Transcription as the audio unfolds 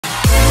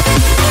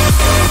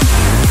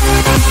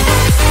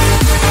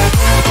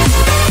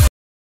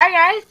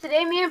Hi guys,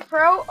 today me and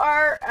Pro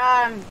are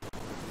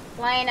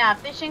playing a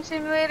fishing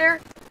simulator.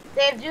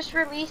 They've just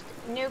released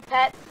new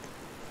pets.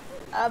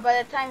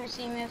 By the time you're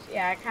seeing this,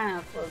 yeah, I kind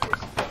of upload this,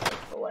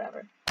 but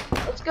whatever.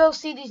 Let's go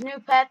see these new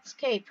pets.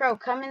 Okay, Pro,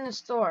 come in the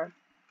store.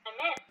 I'm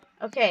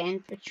in. Okay,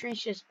 and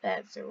Patricia's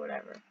Pets or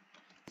whatever.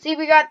 See,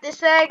 we got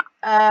this egg,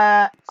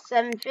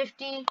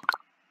 $7.50,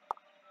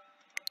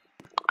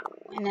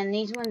 and then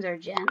these ones are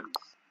gems.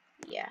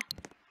 Yeah.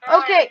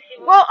 Okay,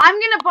 well, I'm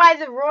gonna buy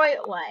the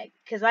royal egg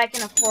because I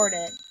can afford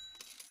it.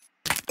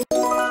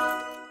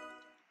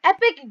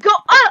 Epic, go!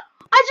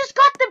 I just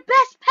got the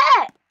best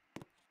pet.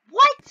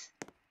 What?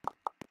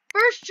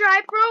 First try,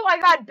 bro. I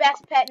got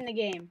best pet in the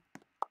game.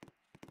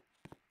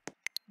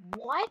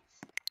 What?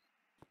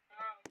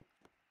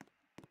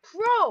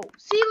 Pro,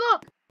 see,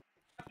 look.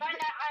 I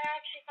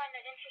actually find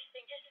that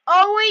interesting.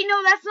 Oh wait,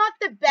 no, that's not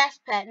the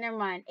best pet. Never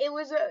mind. It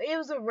was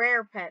a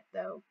rare pet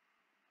though.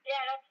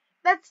 Yeah,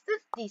 that's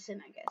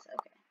decent, I guess.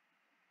 Okay.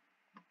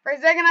 For a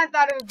second, I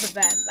thought it was the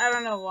best. I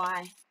don't know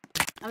why.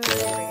 I'm just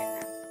doing it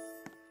now.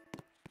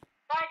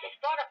 I just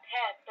bought a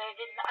pet, but I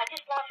didn't. I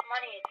just lost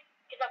money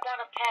because I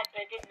bought a pet,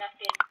 but it did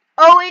nothing.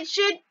 Oh, it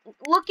should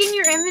look in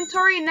your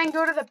inventory and then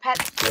go to the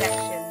pet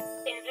section.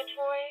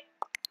 Inventory?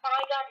 Oh,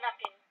 I got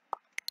nothing.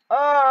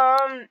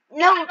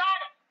 No. I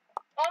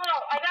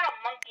got a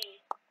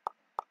monkey.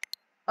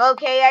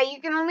 Okay, yeah,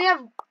 you can only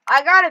have.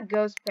 I got a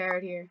ghost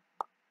parrot here.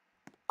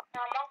 No,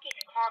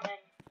 monkey's common.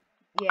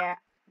 Yeah.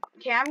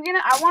 Okay, I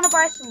want to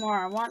buy some more.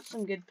 I want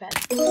some good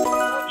pets.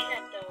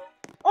 Fortunate though.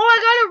 Oh, I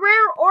got a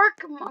rare orc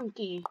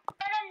monkey.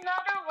 And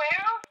another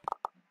rare?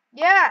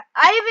 Yeah,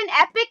 I have an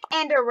epic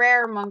and a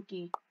rare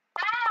monkey.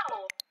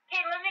 Wow.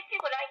 Okay, let me see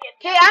what I get.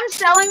 Okay, I'm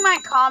selling my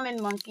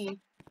common monkey.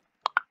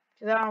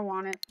 Because I don't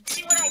want it.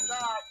 See what I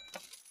got.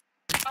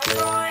 I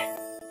got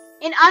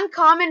an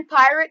uncommon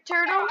pirate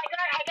turtle. I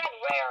got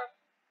rare.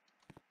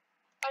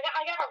 I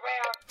got a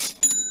rare.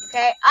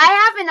 Okay, I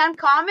have an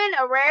uncommon,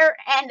 a rare,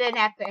 and an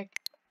epic.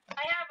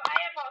 I have a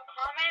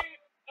common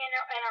and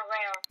a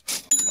rare.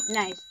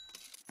 Nice.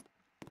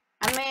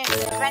 I mean,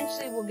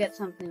 eventually we'll get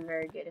something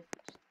very good.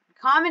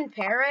 Common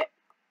parrot.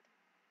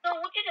 So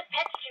what did the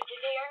pets do?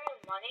 Did they earn you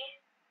money?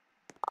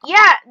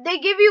 Yeah, they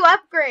give you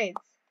upgrades.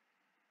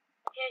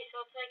 Okay,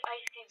 so it's like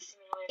Ice Cream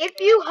Simulator.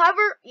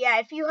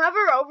 If you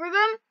hover over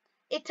them,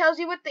 it tells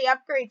you what the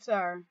upgrades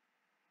are.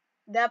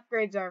 The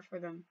upgrades are for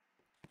them.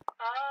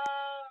 I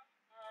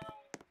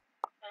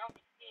don't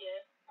see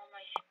it on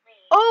my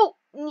screen. Oh,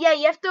 yeah,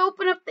 you have to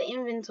open up the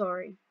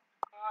inventory.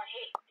 Oh, I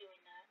hate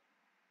doing that.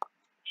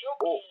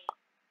 Joking.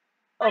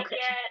 Okay. I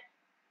get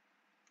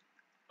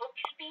book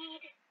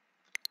speed.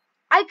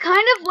 I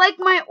kind of like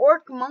my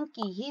orc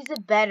monkey. He's a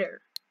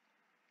better,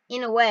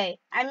 in a way.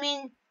 I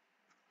mean,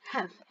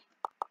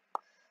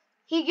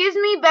 he gives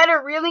me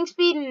better reeling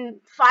speed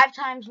and 5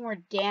 times more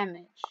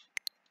damage,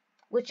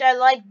 which I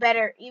like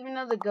better. Even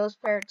though the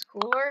ghost parrot's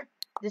cooler,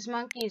 this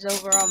monkey is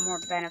overall more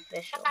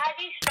beneficial. How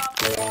do you stop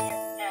doing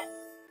your pet?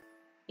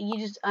 You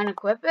just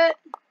unequip it.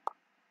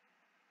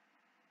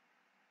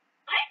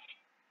 What?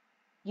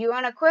 You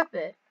unequip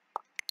it.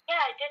 Yeah,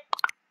 I did.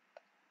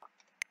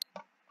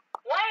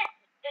 What?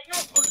 There's no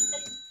for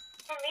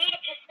me,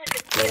 it just says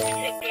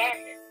equipped again.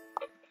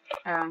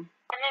 Oh. And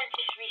then it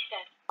just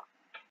resets.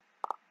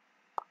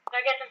 So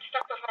I guess I'm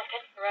stuck with my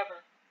pet forever.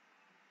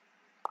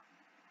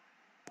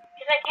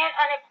 Because I can't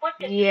unequip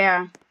it. Yeah.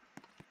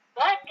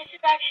 What? This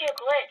is actually a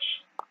glitch.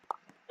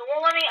 It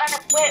won't let me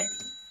unequip.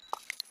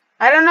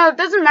 I don't know. It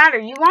doesn't matter.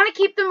 You want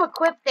to keep them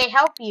equipped. They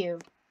help you.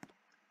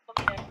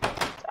 Okay.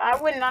 So I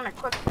wouldn't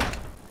unequip them.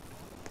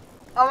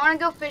 I want to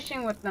go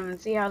fishing with them and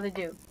see how they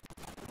do.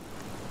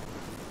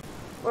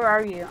 Where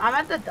are you? I'm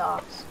at the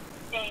docks.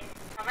 Same.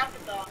 I'm at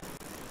the dock.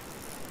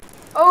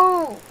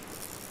 Oh!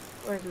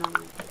 Where's my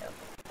monkey?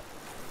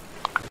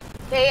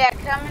 Okay, yeah,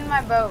 come in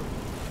my boat.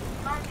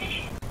 I'm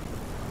fishing.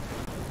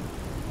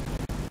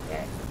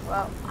 Okay,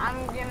 well,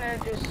 I'm gonna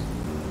just...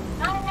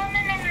 No, don't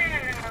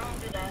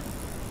do that.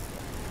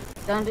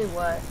 Don't do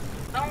what?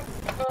 Don't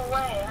go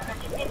away. I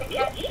just need to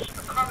catch a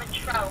common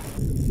trout.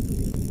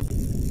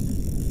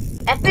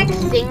 Epic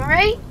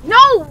stingray?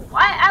 No!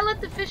 I let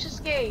the fish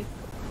escape.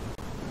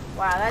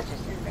 Wow, that's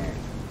just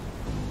embarrassing.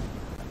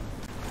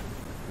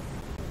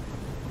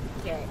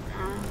 Okay,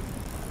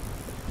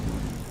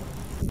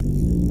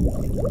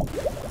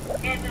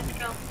 Okay, let's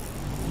go.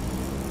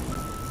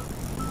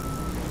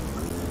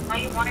 Why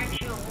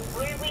aren't you?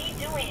 What are you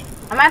doing?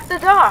 I'm at the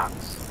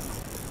docks.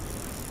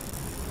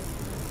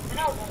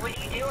 No, but what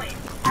are you doing?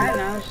 I don't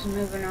know, just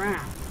moving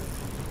around.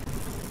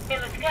 Okay,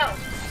 let's go.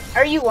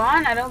 Are you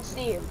on? I don't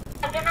see you.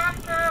 I've been on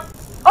for...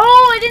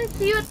 Oh, I didn't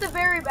see you at the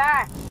very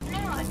back. No,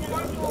 I've been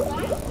on for a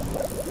while.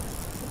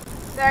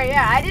 Sorry,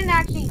 yeah, I didn't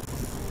actually...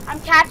 I'm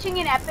catching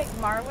an epic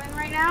marlin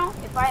right now.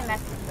 If I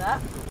mess this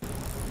up...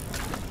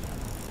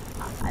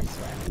 I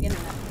swear, I'm gonna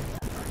mess this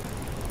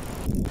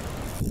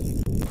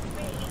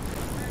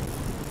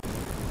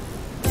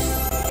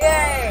up.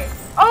 Yay!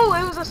 Oh,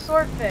 it was a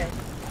swordfish.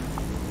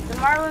 The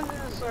marlins in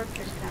the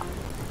swordfish town.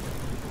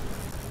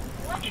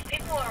 How much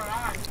people are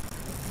on?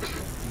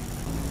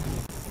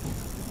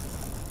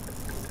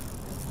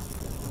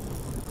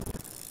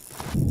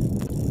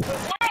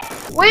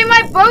 Wait,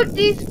 my boat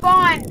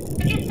despawned.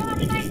 I just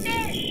lost my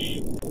fish.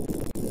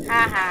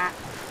 Haha.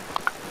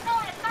 No,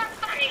 it's not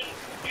funny.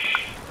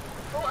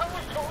 Oh, it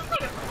was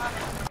like a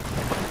comment.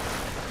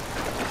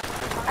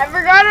 I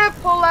forgot to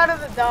pull out of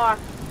the dock.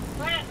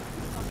 What?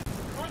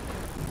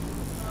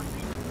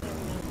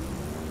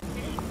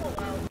 Did it pull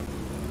out?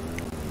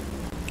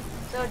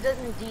 So it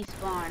doesn't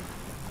despawn.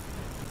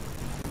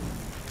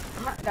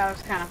 That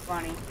was kind of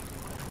funny.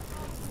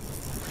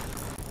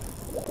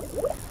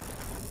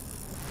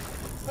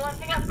 Well, I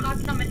think I've caught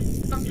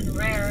something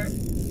rare.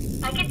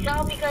 I can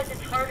tell because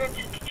it's harder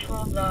to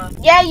control the...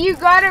 Yeah, you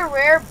got a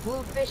rare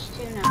bluefish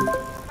tuna.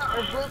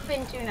 Or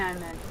bluefin tuna, I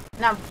meant.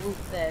 Not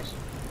bluefish.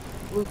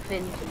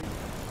 Bluefin tuna.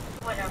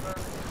 Whatever.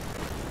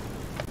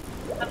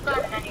 I've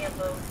gotten any of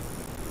those.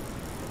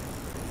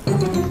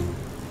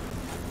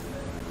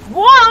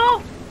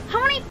 Whoa!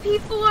 How many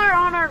people are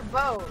on our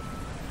boat?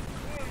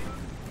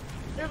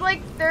 There's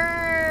like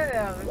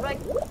there's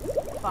like 4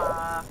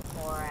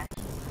 actually.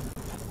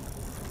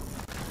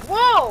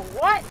 Whoa!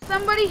 What?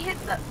 Somebody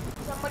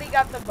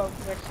got the boat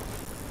fish.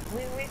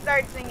 We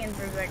started singing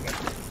for a second.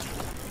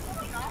 What's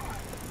going on?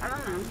 I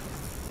don't know.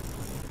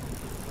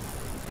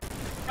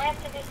 I have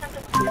to do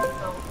something with this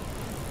boat.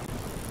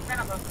 None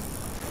of them.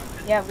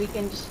 Yeah, we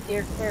can just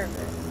steer clear of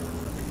it.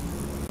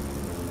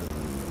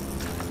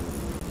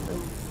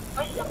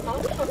 Why is the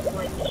boat so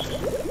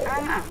glitched? I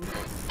don't know.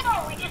 Oh,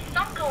 we just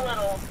sunk a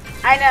little.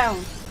 I know.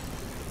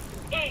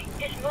 Hey,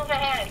 just move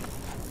ahead.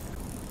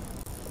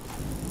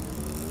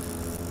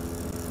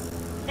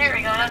 There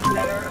we go, that's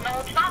better. No,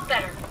 it's not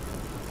better.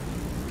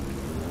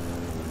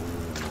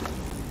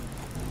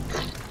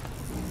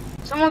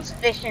 Someone's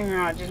fishing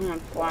rod just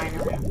went flying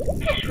around.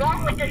 What is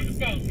wrong with this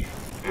thing?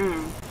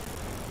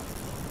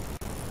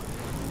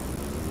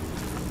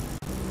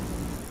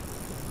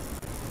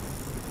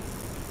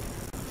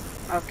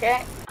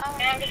 Okay.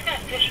 And I'm just gonna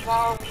fish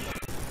while we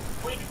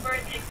wait for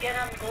it to get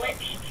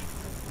unglitched.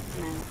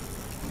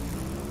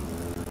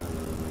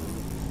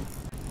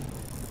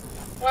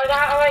 Well,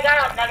 I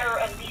got another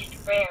at least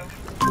rare.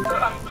 Or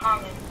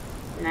uncommon.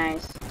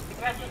 Nice.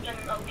 The rest of them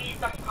at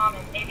least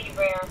uncommon, maybe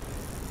rare.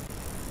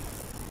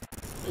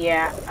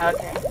 Yeah,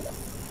 okay.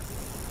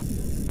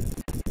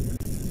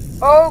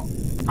 Oh,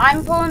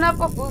 I'm pulling up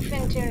a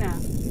bluefin tuna.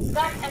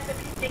 Got an epic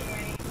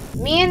stingray.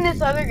 Me and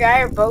this other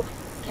guy are both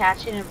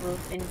catching a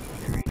bluefin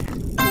tuna right now.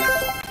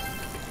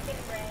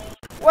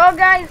 Stingray. Well,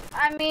 guys,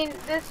 I mean,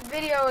 this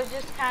video is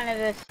just kind of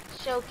to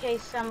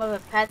showcase some of the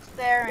pets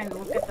there and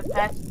look at the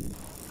pets.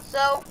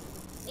 So,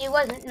 it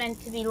wasn't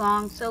meant to be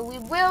long, so we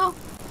will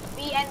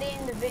be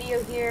ending the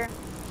video here.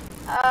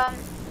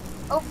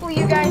 Hopefully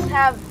you guys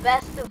have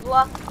best of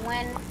luck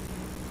when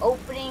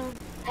opening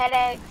pet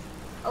eggs.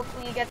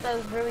 Hopefully you get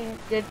those really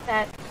good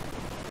pets.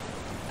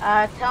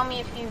 Tell me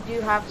if you do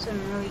have some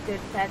really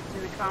good pets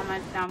in the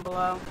comments down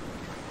below.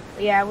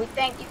 But yeah, we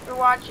thank you for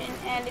watching,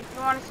 and if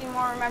you want to see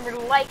more, remember to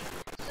like,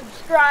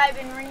 subscribe,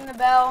 and ring the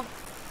bell,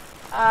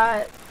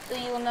 so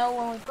you'll know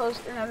when we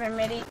post another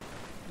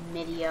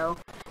video.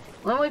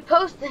 When we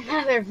post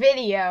another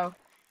video.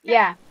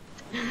 Yeah.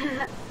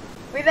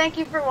 We thank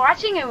you for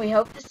watching, and we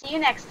hope to see you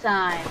next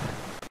time.